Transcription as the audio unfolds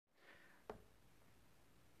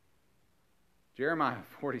Jeremiah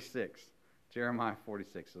 46. Jeremiah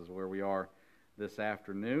 46 is where we are this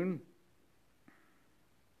afternoon.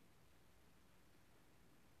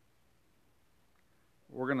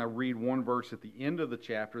 We're going to read one verse at the end of the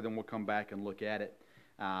chapter, then we'll come back and look at it.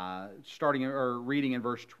 Reading in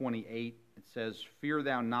verse 28, it says, "Fear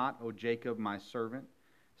thou not, O Jacob, my servant,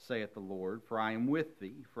 saith the Lord, for I am with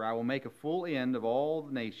thee. For I will make a full end of all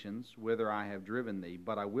the nations whither I have driven thee.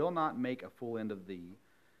 But I will not make a full end of thee,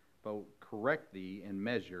 but correct thee in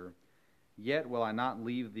measure. Yet will I not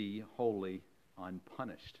leave thee wholly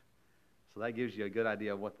unpunished." So that gives you a good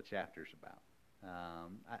idea of what the chapter's about.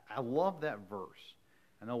 I love that verse.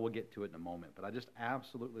 I know we'll get to it in a moment, but I just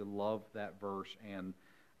absolutely love that verse and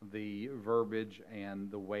the verbiage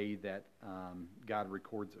and the way that God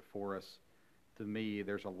records it for us. To me,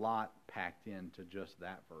 there's a lot packed into just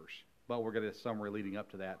that verse. But we're going to get a summary leading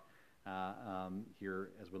up to that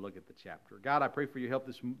here as we look at the chapter. God, I pray for your help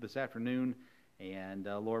this afternoon. And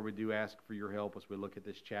Lord, we do ask for your help as we look at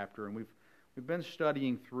this chapter. And we've been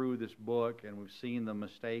studying through this book, and we've seen the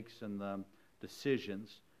mistakes and the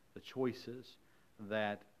decisions, the choices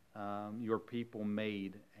that your people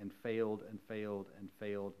made and failed and failed and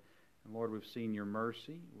failed. And Lord, we've seen your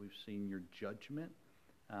mercy. We've seen your judgment.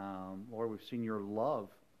 Lord, we've seen your love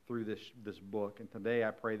through this book. And today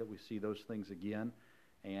I pray that we see those things again,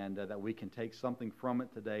 and that we can take something from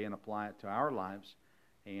it today and apply it to our lives.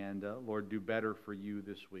 And Lord, do better for you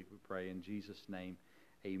this week, we pray in Jesus' name.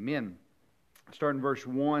 Amen. Starting in verse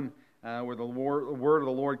 1, where the word of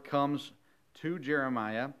the Lord comes to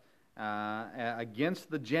Jeremiah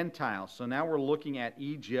against the Gentiles. So now we're looking at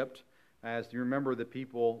Egypt. As you remember, the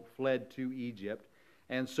people fled to Egypt.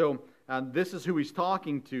 And so this is who he's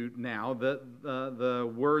talking to now,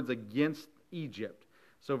 the words against Egypt.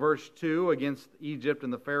 So verse 2, against Egypt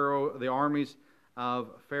and the armies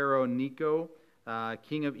of Pharaoh Necho,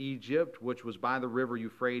 king of Egypt, which was by the river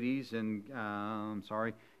Euphrates, and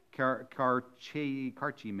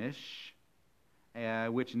Carchemish,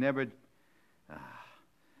 which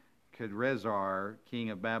Nebuchadrezzar, king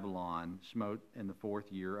of Babylon, smote in the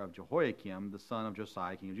 4th year of Jehoiakim, the son of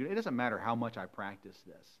Josiah, king of Judah. It doesn't matter how much I practice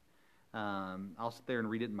this. I'll sit there and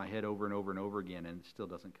read it in my head over and over and over again, and it still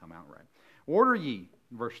doesn't come out right. "Order ye,"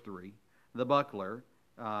 verse 3, "the buckler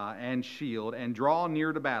and shield, and draw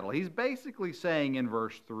near to battle." He's basically saying in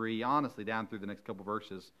verse 3, honestly, down through the next couple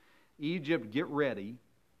verses, Egypt, get ready,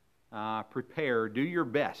 prepare, do your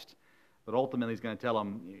best. But ultimately, he's going to tell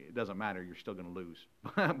them, it doesn't matter, you're still going to lose.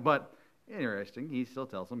 But interesting, he still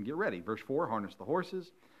tells them, get ready. Verse 4, harness the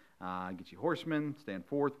horses, get you horsemen, stand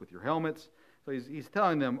forth with your helmets. So he's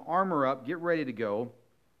telling them, armor up, get ready to go,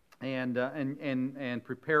 and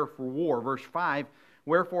prepare for war. Verse 5,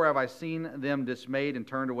 "Wherefore have I seen them dismayed and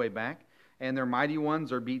turned away back, and their mighty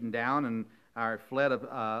ones are beaten down and are fled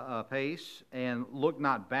apace, and look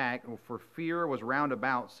not back, for fear was round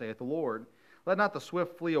about, saith the Lord. Let not the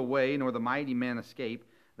swift flee away, nor the mighty men escape.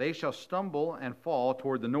 They shall stumble and fall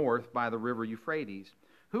toward the north by the river Euphrates.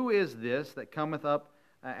 Who is this that cometh up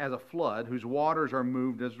as a flood, whose waters are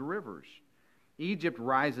moved as the rivers? Egypt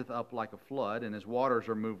riseth up like a flood, and his waters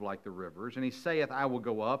are moved like the rivers. And he saith, I will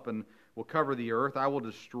go up and will cover the earth. I will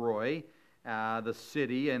destroy the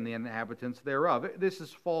city and the inhabitants thereof." This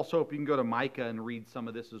is false hope. You can go to Micah and read some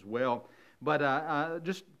of this as well. But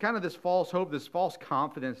just kind of this false hope, this false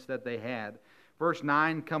confidence that they had. Verse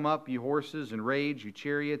 9, "Come up, ye horses, and rage, ye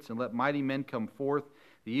chariots, and let mighty men come forth,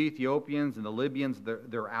 the Ethiopians and the Libyans,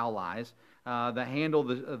 their allies, that handle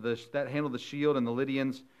the shield, and the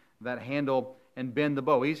Lydians that handle and bend the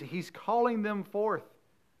bow." He's calling them forth.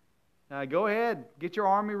 Go ahead, get your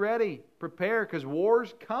army ready, prepare, because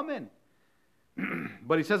war's coming.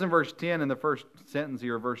 But he says in verse 10, in the first sentence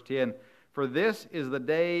here, verse 10, "For this is the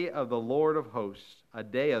day of the Lord of hosts, a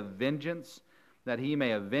day of vengeance, that he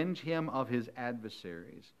may avenge him of his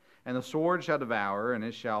adversaries. And the sword shall devour, and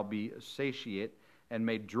it shall be satiate, and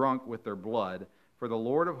made drunk with their blood. For the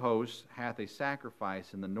Lord of hosts hath a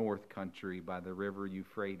sacrifice in the north country by the river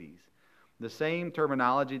Euphrates." The same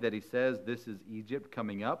terminology that he says this is Egypt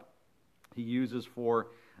coming up, he uses for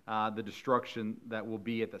the destruction that will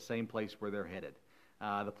be at the same place where they're headed.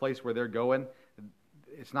 The place where they're going,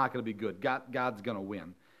 it's not going to be good. God's going to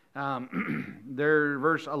win.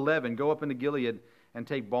 Verse 11, "Go up into Gilead and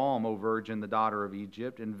take balm, O virgin, the daughter of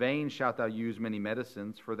Egypt. In vain shalt thou use many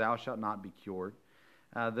medicines, for thou shalt not be cured.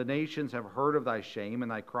 The nations have heard of thy shame,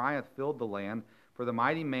 and thy cry hath filled the land. For the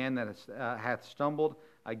mighty man that hath stumbled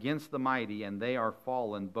against the mighty, and they are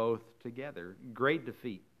fallen both together." Great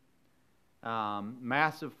defeat.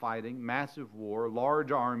 Massive fighting, massive war,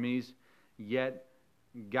 large armies, yet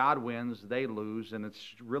God wins, they lose, and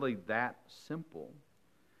it's really that simple.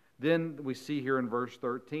 Then we see here in verse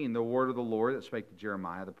 13 the word of the Lord that spake to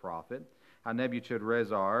Jeremiah the prophet, how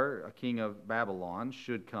Nebuchadrezzar, a king of Babylon,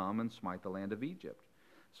 should come and smite the land of Egypt.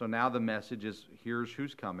 So now the message is, here's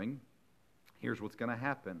who's coming. Here's what's going to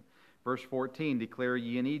happen. Verse 14, declare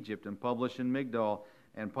ye in Egypt, and publish in Migdol,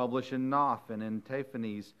 and publish in Noph, and in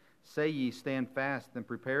Taphanes. Say ye, stand fast, and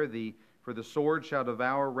prepare thee, for the sword shall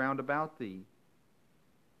devour round about thee.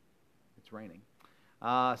 It's raining.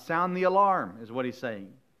 Sound the alarm, is what he's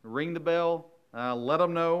saying. Ring the bell, let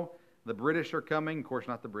them know. The British are coming. Of course,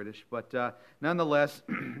 not the British, but nonetheless,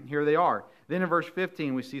 here they are. Then in verse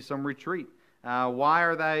 15, we see some retreat. Why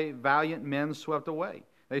are thy valiant men swept away?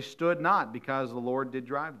 They stood not, because the Lord did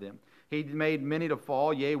drive them. He made many to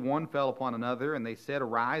fall, yea, one fell upon another, and they said,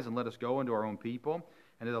 Arise, and let us go into our own people,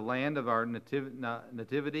 and to the land of our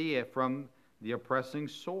nativity from the oppressing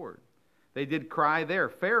sword. They did cry there,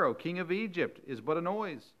 Pharaoh, king of Egypt, is but a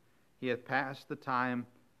noise. He hath passed the time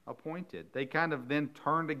appointed. They kind of then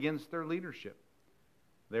turned against their leadership.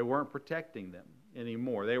 They weren't protecting them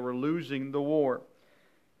anymore. They were losing the war.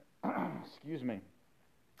 Excuse me.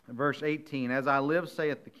 Verse 18, As I live,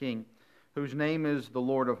 saith the king, whose name is the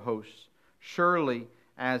Lord of hosts, surely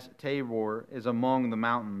as Tabor is among the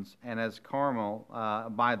mountains, and as Carmel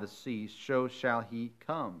by the sea, so shall he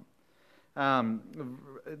come.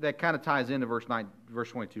 That kind of ties into verse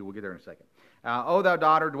 22. We'll get there in a second. O thou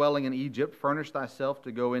daughter dwelling in Egypt, furnish thyself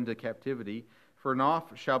to go into captivity, for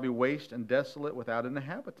Noph shall be waste and desolate without an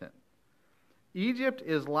inhabitant. Egypt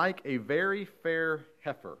is like a very fair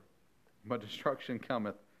heifer, but destruction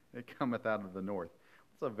cometh out of the north.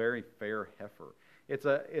 It's a very fair heifer. It's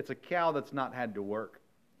a cow that's not had to work.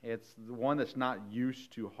 It's the one that's not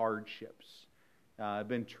used to hardships,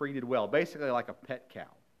 been treated well, basically like a pet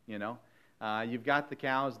cow. You know, you've got the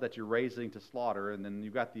cows that you're raising to slaughter, and then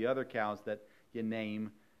you've got the other cows that you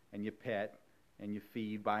name and you pet and you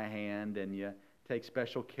feed by hand and you take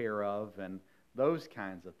special care of and those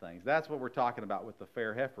kinds of things. That's what we're talking about with the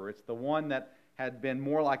fair heifer. It's the one that had been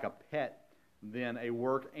more like a pet than a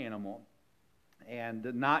work animal and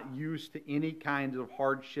not used to any kind of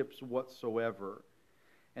hardships whatsoever.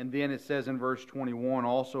 And then it says in verse 21,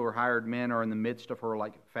 Also her hired men are in the midst of her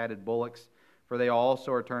like fatted bullocks, for they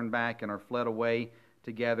also are turned back and are fled away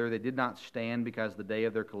together. They did not stand, because the day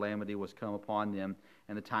of their calamity was come upon them,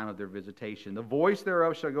 and the time of their visitation. The voice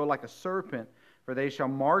thereof shall go like a serpent, for they shall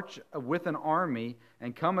march with an army,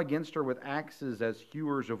 and come against her with axes as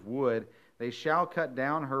hewers of wood. They shall cut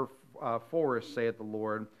down her forest, saith the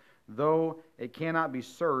Lord, though it cannot be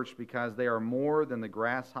searched, because they are more than the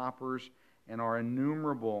grasshoppers, and are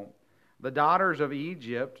innumerable. The daughter of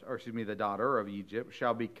Egypt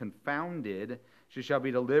shall be confounded. She shall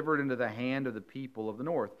be delivered into the hand of the people of the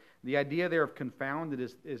north. The idea there of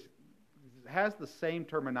confounded has the same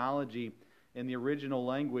terminology in the original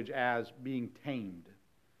language as being tamed.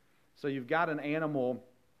 So you've got an animal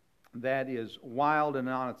that is wild and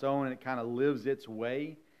on its own, and it kind of lives its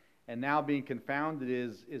way. And now being confounded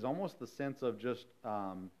is almost the sense of just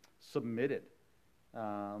submitted,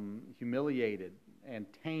 humiliated, and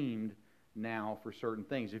tamed now for certain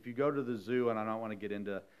things. If you go to the zoo, and I don't want to get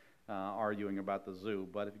into arguing about the zoo,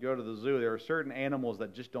 but if you go to the zoo, there are certain animals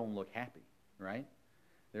that just don't look happy, right?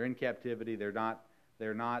 They're in captivity. They're not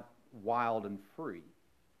wild and free,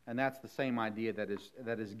 and that's the same idea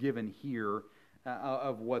that is given here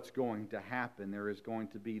of what's going to happen. There is going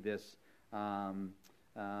to be this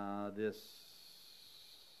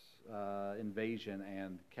invasion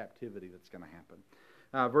and captivity that's going to happen.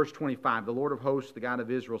 Verse 25, the Lord of hosts, the God of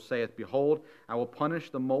Israel, saith, Behold, I will punish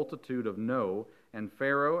the multitude of No, and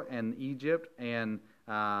Pharaoh, and Egypt, and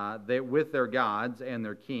they with their gods and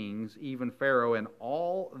their kings, even Pharaoh, and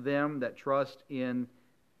all them that trust in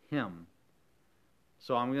him.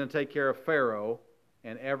 So I'm going to take care of Pharaoh,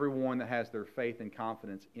 and everyone that has their faith and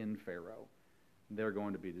confidence in Pharaoh. They're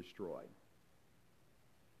going to be destroyed.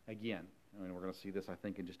 Again, I mean, we're going to see this, I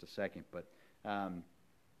think, in just a second, but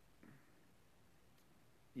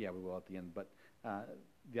yeah, we will at the end. But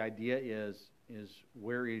the idea is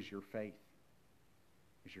where is your faith?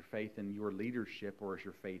 Is your faith in your leadership, or is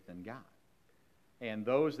your faith in God? And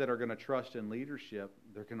those that are going to trust in leadership,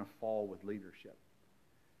 they're going to fall with leadership.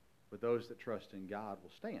 But those that trust in God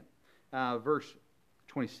will stand. Verse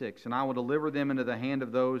 26, And I will deliver them into the hand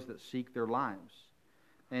of those that seek their lives,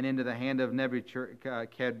 and into the hand of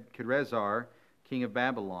Nebuchadrezzar, king of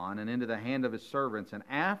Babylon, and into the hand of his servants, and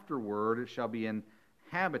afterward it shall be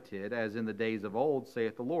inhabited as in the days of old,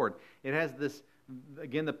 saith the Lord. It has this,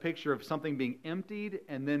 again, the picture of something being emptied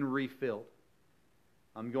and then refilled.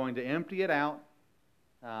 I'm going to empty it out,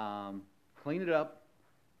 clean it up,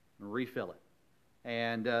 and refill it.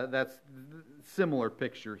 And that's similar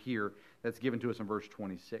picture here that's given to us in verse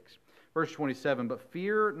 26. Verse 27, but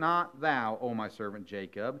fear not thou, O my servant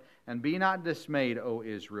Jacob, and be not dismayed, O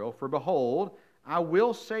Israel, for behold, I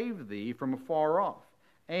will save thee from afar off,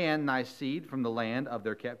 and thy seed from the land of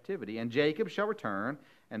their captivity. And Jacob shall return,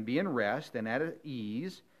 and be in rest, and at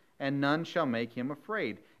ease, and none shall make him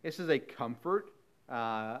afraid. This is a comfort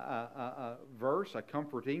verse, a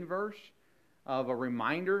comforting verse of a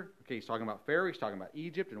reminder. Okay, he's talking about Pharaoh, he's talking about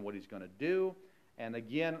Egypt and what he's going to do. And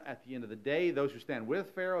again, at the end of the day, those who stand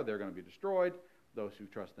with Pharaoh, they're going to be destroyed. Those who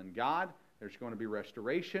trust in God, there's going to be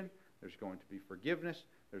restoration. There's going to be forgiveness.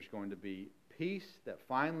 There's going to be peace that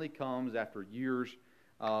finally comes after years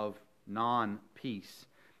of non-peace.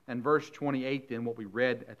 And verse 28, then, what we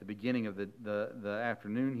read at the beginning of the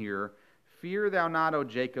afternoon here, fear thou not, O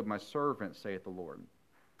Jacob, my servant, saith the Lord,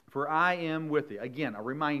 for I am with thee. Again, a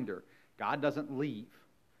reminder. God doesn't leave.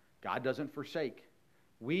 God doesn't forsake.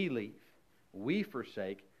 We leave. We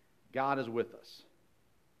forsake. God is with us.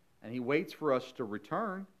 And He waits for us to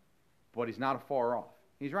return, but He's not afar off.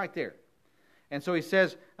 He's right there. And so He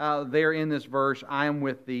says there in this verse, I am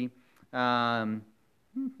with thee. I'm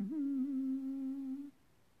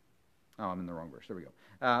in the wrong verse. There we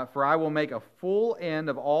go. For I will make a full end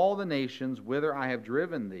of all the nations whither I have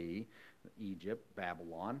driven thee, Egypt,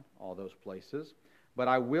 Babylon, all those places. But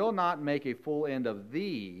I will not make a full end of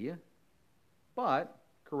thee, but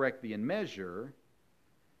correct thee in measure,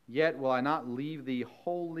 yet will I not leave thee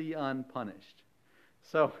wholly unpunished.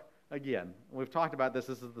 So, again, we've talked about this.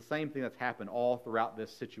 This is the same thing that's happened all throughout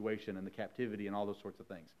this situation and the captivity and all those sorts of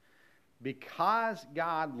things. Because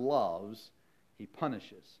God loves, He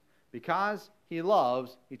punishes. Because He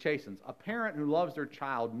loves, He chastens. A parent who loves their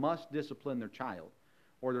child must discipline their child,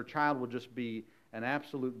 or their child will just be an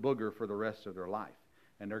absolute booger for the rest of their life.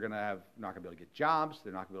 And they're going to not going to be able to get jobs.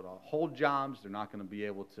 They're not going to be able to hold jobs. They're not going to be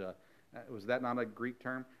able to, was that not a Greek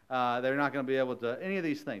term? They're not going to be able to, any of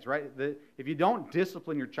these things, right? If you don't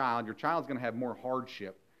discipline your child's going to have more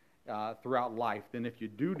hardship throughout life than if you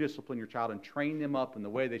do discipline your child and train them up in the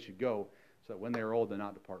way they should go so that when they're old, they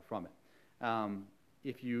not depart from it.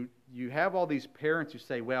 If you have all these parents who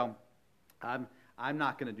say, well, I'm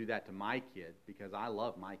not going to do that to my kid because I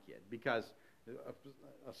love my kid, because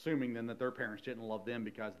assuming then that their parents didn't love them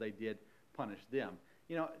because they did punish them.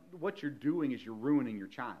 You know, what you're doing is you're ruining your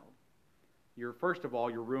child. First of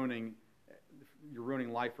all, you're ruining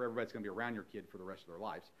life for everybody that's going to be around your kid for the rest of their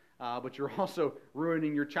lives. But you're also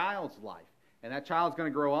ruining your child's life. And that child's going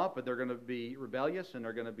to grow up, but they're going to be rebellious, and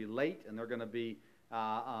they're going to be late, and they're going to be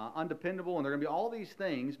undependable, and they're going to be all these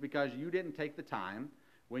things because you didn't take the time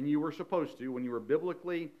when you were supposed to, when you were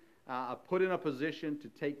biblically put in a position to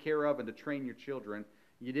take care of and to train your children.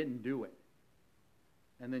 You didn't do it.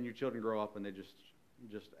 And then your children grow up and they're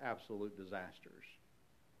just absolute disasters.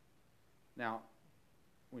 Now,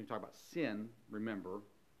 when you talk about sin, remember,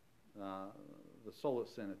 the soul that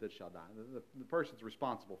sinneth, it shall die. The person's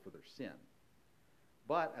responsible for their sin.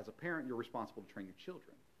 But as a parent, you're responsible to train your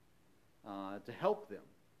children, to help them,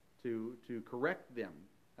 to correct them.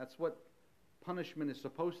 That's what punishment is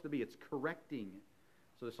supposed to be. It's correcting.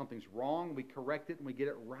 So if something's wrong, we correct it and we get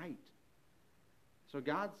it right. So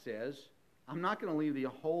God says, I'm not going to leave thee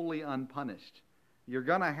wholly unpunished. You're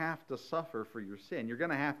going to have to suffer for your sin. You're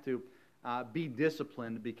going to have to be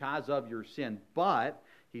disciplined because of your sin. But,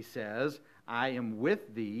 He says, I am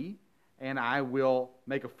with thee, and I will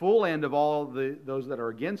make a full end of all those that are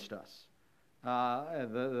against us.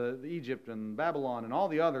 The Egypt and Babylon and all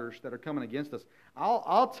the others that are coming against us.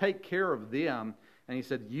 I'll take care of them. And He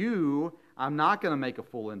said, I'm not going to make a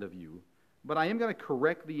full end of you, but I am going to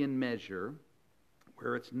correct thee in measure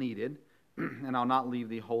where it's needed, and I'll not leave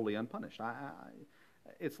thee wholly unpunished.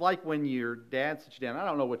 It's like when your dad sits you down. I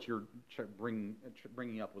don't know what your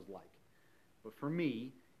bringing up was like, but for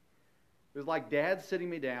me, it was like Dad sitting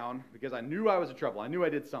me down because I knew I was in trouble. I knew I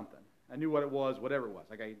did something. I knew what it was, whatever it was.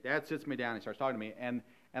 Like Dad sits me down and starts talking to me, and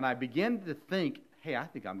I begin to think, hey, I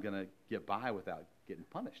think I'm going to get by without getting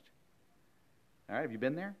punished. All right, have you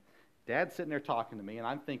been there? Dad's sitting there talking to me, and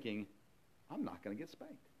I'm thinking, I'm not going to get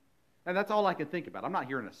spanked. And that's all I can think about. I'm not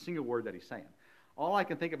hearing a single word that he's saying. All I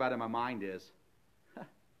can think about in my mind is,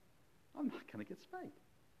 I'm not going to get spanked.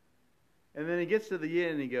 And then he gets to the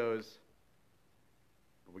end and he goes,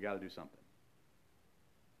 but we got to do something.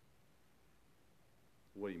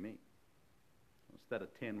 What do you mean? Instead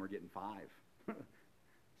of 10, we're getting 5.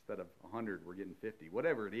 Instead of 100, we're getting 50.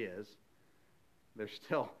 Whatever it is, there's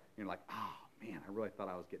still, you're like, oh man, I really thought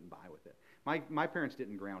I was getting by with it. My parents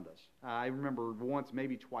didn't ground us. I remember once,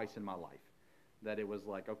 maybe twice in my life, that it was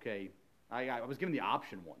like, okay, I was given the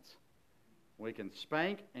option once We can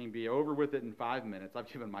spank and be over with it in 5 minutes. I've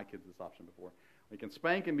given my kids this option before. We can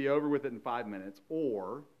spank and be over with it in 5 minutes,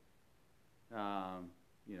 or,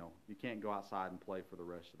 you can't go outside and play for the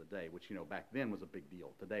rest of the day, which, back then was a big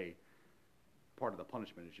deal. Today, part of the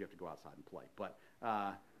punishment is you have to go outside and play. But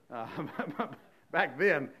back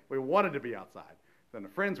then, we wanted to be outside. Then the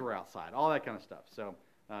friends were outside, all that kind of stuff. So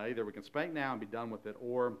either we can spank now and be done with it,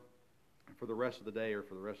 or for the rest of the day or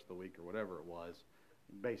for the rest of the week or whatever it was,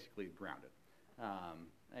 basically grounded. I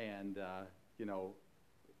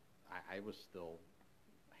was still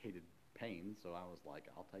hated pain, so I was like,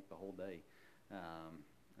 I'll take the whole day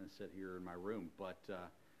and sit here in my room. But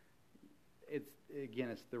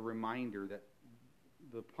it's the reminder that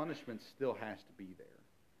the punishment still has to be there.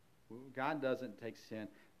 God doesn't take sin.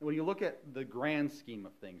 When you look at the grand scheme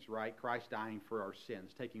of things, right, Christ dying for our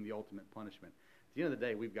sins, taking the ultimate punishment, at the end of the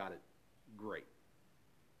day, we've got it great.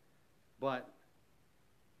 But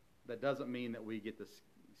that doesn't mean that we get to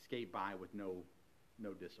skate by with no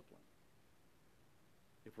discipline.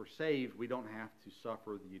 If we're saved, we don't have to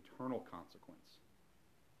suffer the eternal consequence.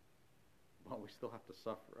 But we still have to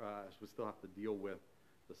suffer. We still have to deal with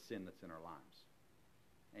the sin that's in our lives.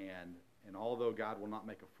 And although God will not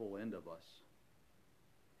make a full end of us,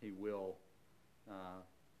 He will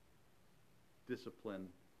discipline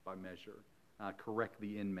by measure,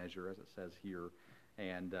 correctly in measure, as it says here,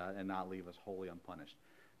 and not leave us wholly unpunished.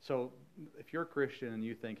 So if you're a Christian and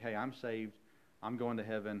you think, hey, I'm saved, I'm going to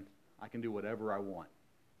heaven, I can do whatever I want.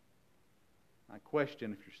 I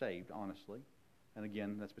question if you're saved, honestly. And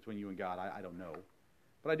again, that's between you and God. I don't know.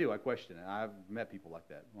 But I do. I question it. I've met people like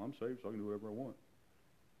that. Well, I'm saved, so I can do whatever I want.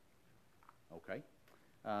 Okay.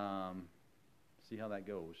 See how that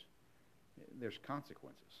goes. There's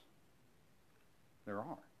consequences. There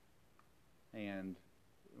are. And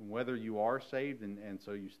whether you are saved and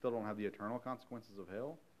so you still don't have the eternal consequences of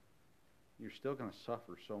hell, you're still going to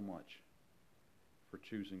suffer so much for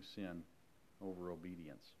choosing sin over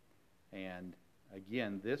obedience. And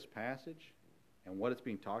again, this passage and what it's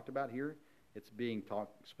being talked about here, it's being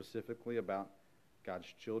talked specifically about God's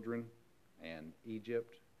children and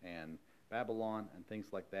Egypt and Babylon and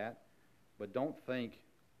things like that. But don't think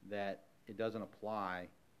that it doesn't apply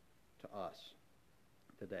to us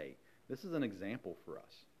today. This is an example for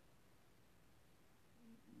us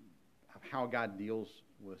of how God deals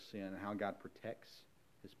with sin and how God protects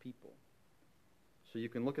His people. So you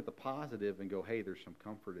can look at the positive and go, hey, there's some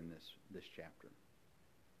comfort in this chapter.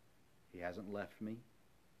 He hasn't left me.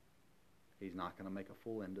 He's not going to make a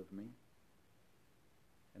full end of me.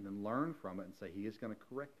 And then learn from it and say, He is going to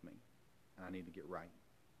correct me, and I need to get right.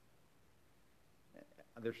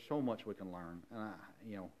 There's so much we can learn.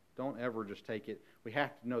 And don't ever just take it. We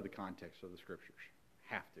have to know the context of the Scriptures.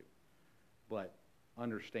 Have to. But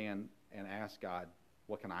understand and ask God,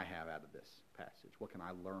 what can I have out of this passage? What can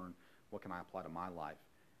I learn? What can I apply to my life?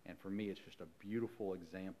 And for me, it's just a beautiful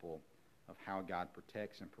example of how God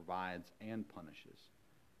protects and provides and punishes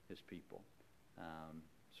His people.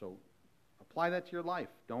 So apply that to your life.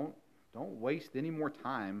 Don't waste any more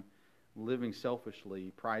time living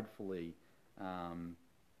selfishly, pridefully,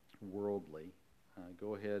 worldly.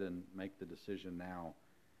 Go ahead and make the decision now.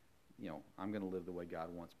 I'm going to live the way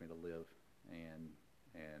God wants me to live and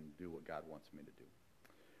do what God wants me to do.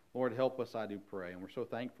 Lord, help us, I do pray. And we're so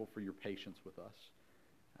thankful for your patience with us.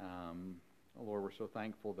 Lord, we're so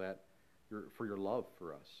thankful for your love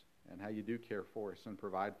for us and how you do care for us and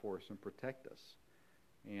provide for us and protect us.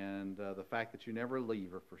 And the fact that you never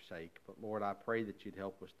leave or forsake. But Lord, I pray that you'd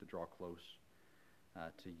help us to draw close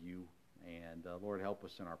to you. And Lord, help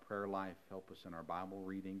us in our prayer life. Help us in our Bible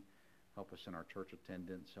reading. Help us in our church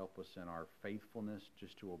attendance. Help us in our faithfulness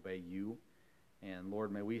just to obey you. And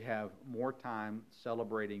Lord, may we have more time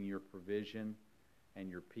celebrating your provision and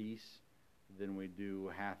your peace than we do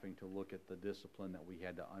having to look at the discipline that we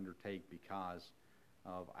had to undertake because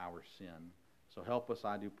of our sin. So help us,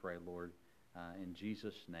 I do pray, Lord. In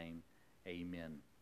Jesus' name, amen.